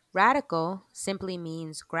 "Radical simply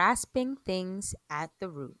means grasping things at the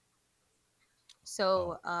root."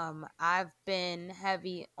 So I've been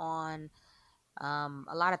heavy on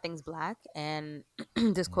a lot of things Black, and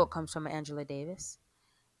this quote comes from Angela Davis.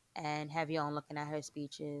 And heavy on looking at her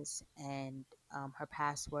speeches and her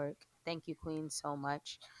past work. Thank you, Queen, so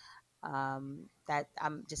much. That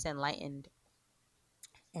I'm just enlightened,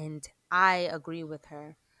 and I agree with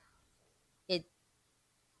her.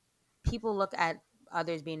 People look at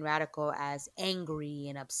others being radical as angry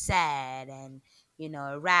and upset and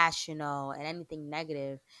irrational and anything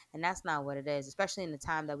negative, and that's not what it is. Especially in the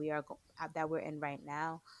time that we're in right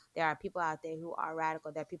now, there are people out there who are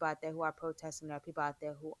radical. There are people out there who are protesting. There are people out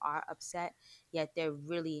there who are upset, yet they're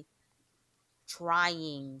really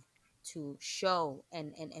trying to show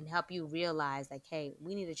and help you realize, like, hey,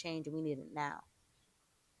 we need a change and we need it now.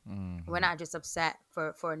 We're not just upset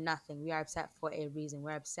for nothing. We are upset for a reason.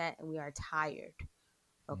 We're upset and we are tired.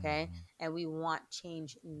 Okay? And we want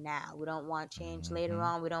change now. We don't want change later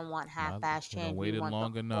on. We don't want half-ass change. We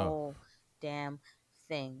want the whole damn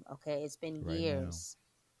thing. Okay? It's been years.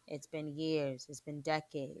 It's been years. It's been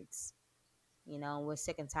decades. We're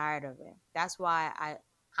sick and tired of it. That's why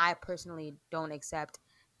I personally don't accept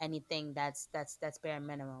anything that's bare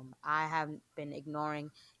minimum. I haven't been ignoring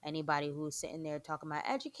anybody who's sitting there talking about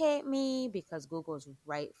educate me, because Google's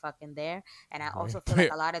right fucking there. And I also feel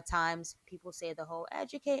like a lot of times people say the whole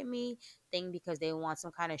educate me thing because they want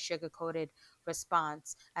some kind of sugar-coated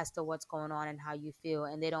response as to what's going on and how you feel,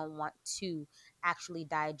 and they don't want to actually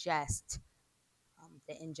digest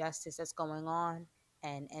the injustice that's going on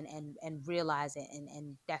and realize it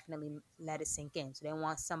and definitely let it sink in. So they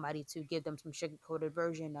want somebody to give them some sugar-coated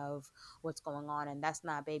version of what's going on, and that's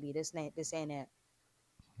not, baby. This ain't it. This ain't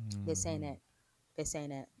it. This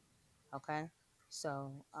ain't it. Okay.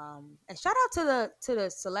 So and shout out to the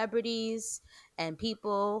celebrities and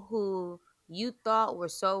people who you thought were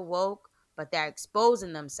so woke, but they're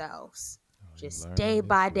exposing themselves just day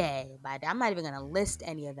by day. I'm not even gonna list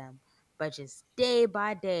any of them. But just day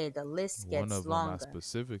by day, the list gets longer. One of them I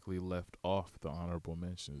specifically left off the honorable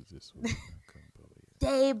mentions this week.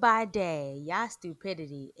 Day by day, y'all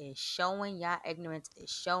stupidity is showing. Y'all ignorance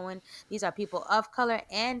is showing. These are people of color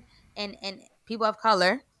and people of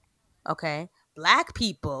color, okay? Black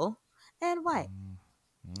people and white.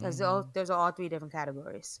 There's all three different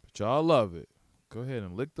categories. But y'all love it. Go ahead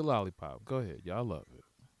and lick the lollipop. Go ahead. Y'all love it.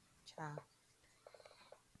 Ciao.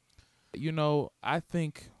 I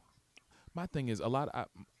think... my thing is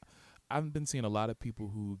I've been seeing a lot of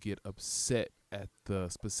people who get upset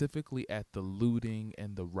specifically at the looting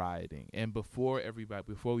and the rioting. And before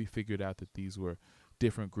we figured out that these were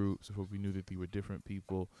different groups, before we knew that they were different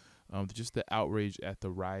people, just the outrage at the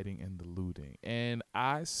rioting and the looting. And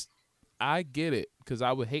I get it, because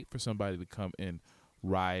I would hate for somebody to come and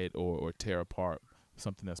riot or tear apart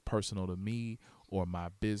something that's personal to me or my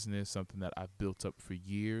business, something that I've built up for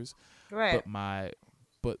years. Right.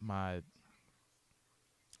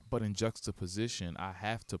 But in juxtaposition, I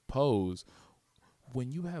have to pose,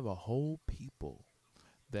 when you have a whole people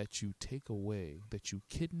that you take away, that you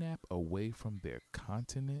kidnap away from their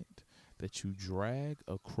continent, that you drag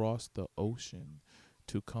across the ocean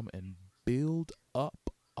to come and build up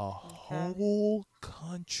a whole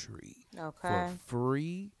country for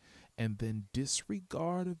free, and then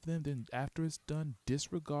disregard of them, then after it's done,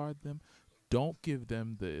 disregard them, don't give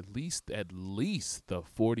them at least the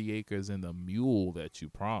 40 acres and the mule that you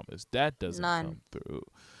promised. That doesn't come through.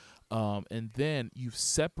 And then you've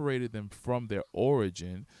separated them from their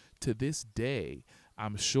origin. To this day,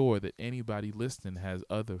 I'm sure that anybody listening has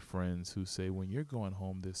other friends who say, when you're going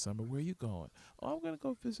home this summer, where are you going? Oh, I'm going to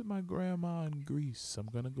go visit my grandma in Greece. I'm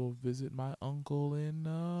going to go visit my uncle in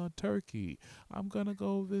Turkey. I'm going to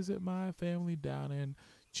go visit my family down in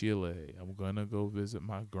Chile. I'm going to go visit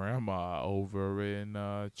my grandma over in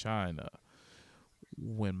China.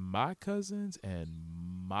 When my cousins and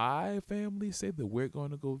my family say that we're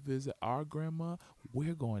going to go visit our grandma,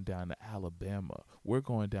 we're going down to Alabama. We're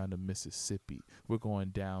going down to Mississippi. We're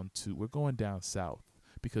going down south,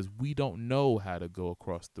 because we don't know how to go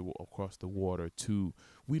across the water to.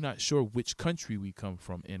 We're not sure which country we come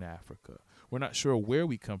from in Africa. We're not sure where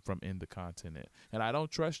we come from in the continent. And I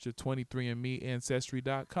don't trust your 23andMe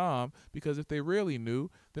Ancestry.com, because if they really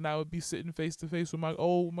knew, then I would be sitting face to face with my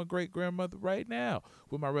great grandmother right now,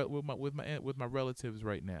 with my relatives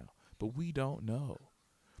right now. But we don't know.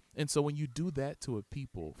 And so when you do that to a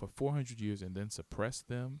people for 400 years and then suppress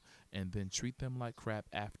them and then treat them like crap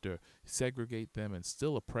after, segregate them and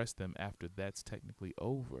still oppress them after that's technically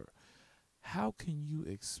over, how can you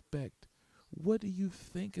expect? What do you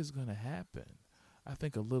think is going to happen? I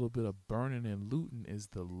think a little bit of burning and looting is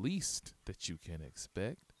the least that you can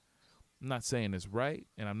expect. I'm not saying it's right,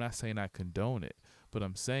 and I'm not saying I condone it, but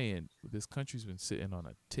I'm saying this country's been sitting on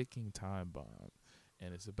a ticking time bomb,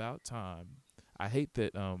 and it's about time. I hate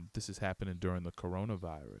that this is happening during the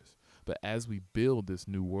coronavirus, but as we build this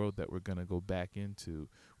new world that we're going to go back into,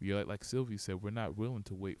 like Sylvie said, we're not willing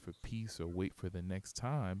to wait for peace or wait for the next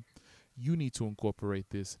time. You need to incorporate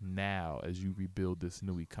this now as you rebuild this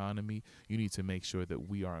new economy. You need to make sure that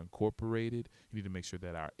we are incorporated. You need to make sure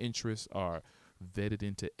that our interests are vetted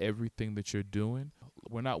into everything that you're doing.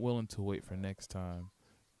 We're not willing to wait for next time.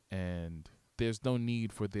 And there's no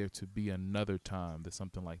need for there to be another time that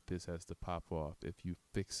something like this has to pop off if you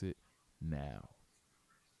fix it now.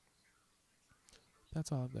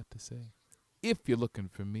 That's all I've got to say. If you're looking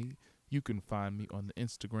for me, you can find me on the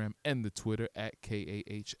Instagram and the Twitter at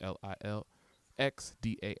KAHLILXDANIEL,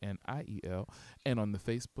 and on the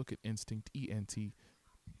Facebook at Instinct ENT,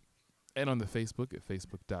 and on the Facebook at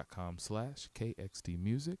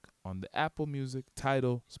facebook.com/KXDmusic, on the Apple Music,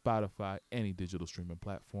 Tidal, Spotify, any digital streaming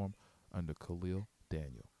platform under Khalil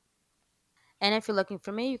Daniel. And if you're looking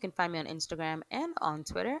for me, you can find me on Instagram and on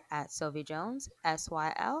Twitter at Sylvie Jones,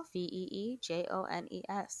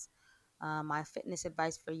 SYLVEEJONES. My fitness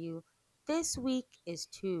advice for you this week is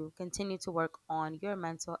to continue to work on your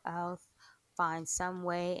mental health. Find some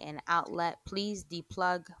way, an outlet. Please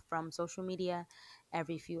deplug from social media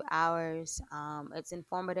every few hours. It's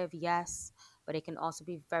informative, yes, but it can also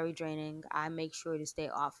be very draining. I make sure to stay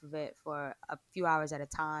off of it for a few hours at a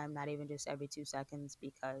time, not even just every 2 seconds,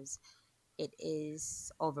 because it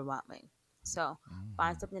is overwhelming. So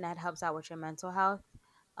find something that helps out with your mental health,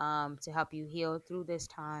 to help you heal through this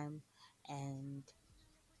time. And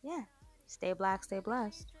yeah, stay black, stay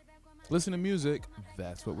blessed. Listen to music.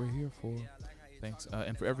 That's what we're here for. Thanks.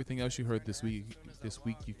 And for everything else you heard this week,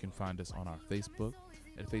 you can find us on our Facebook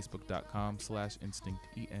at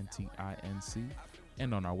facebook.com/InstinctENTINC,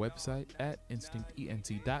 and on our website at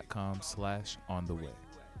instinctent.com/ontheway.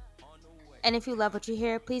 And if you love what you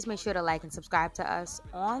hear, please make sure to like and subscribe to us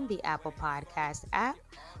on the Apple Podcast app.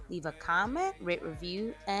 Leave a comment, rate,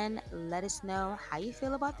 review, and let us know how you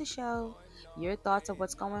feel about the show, your thoughts of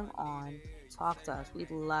what's going on. Talk to us. We'd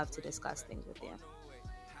love to discuss things with you.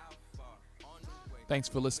 Thanks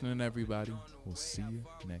for listening, everybody. We'll see you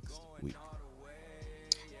next week.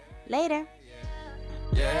 Later.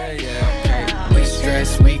 Yeah. We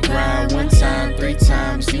stress, we grind 1 time, 3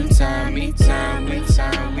 times, you time, me time, we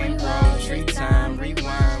time, we roll, 3 time,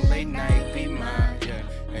 rewind, late night, be mine, yeah.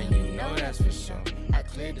 And you know that's for sure. I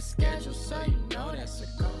cleared the schedule, so you know that's a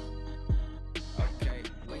go. Okay,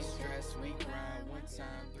 we stress, we grind 1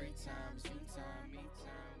 time, 3 times, you time, me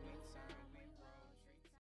time.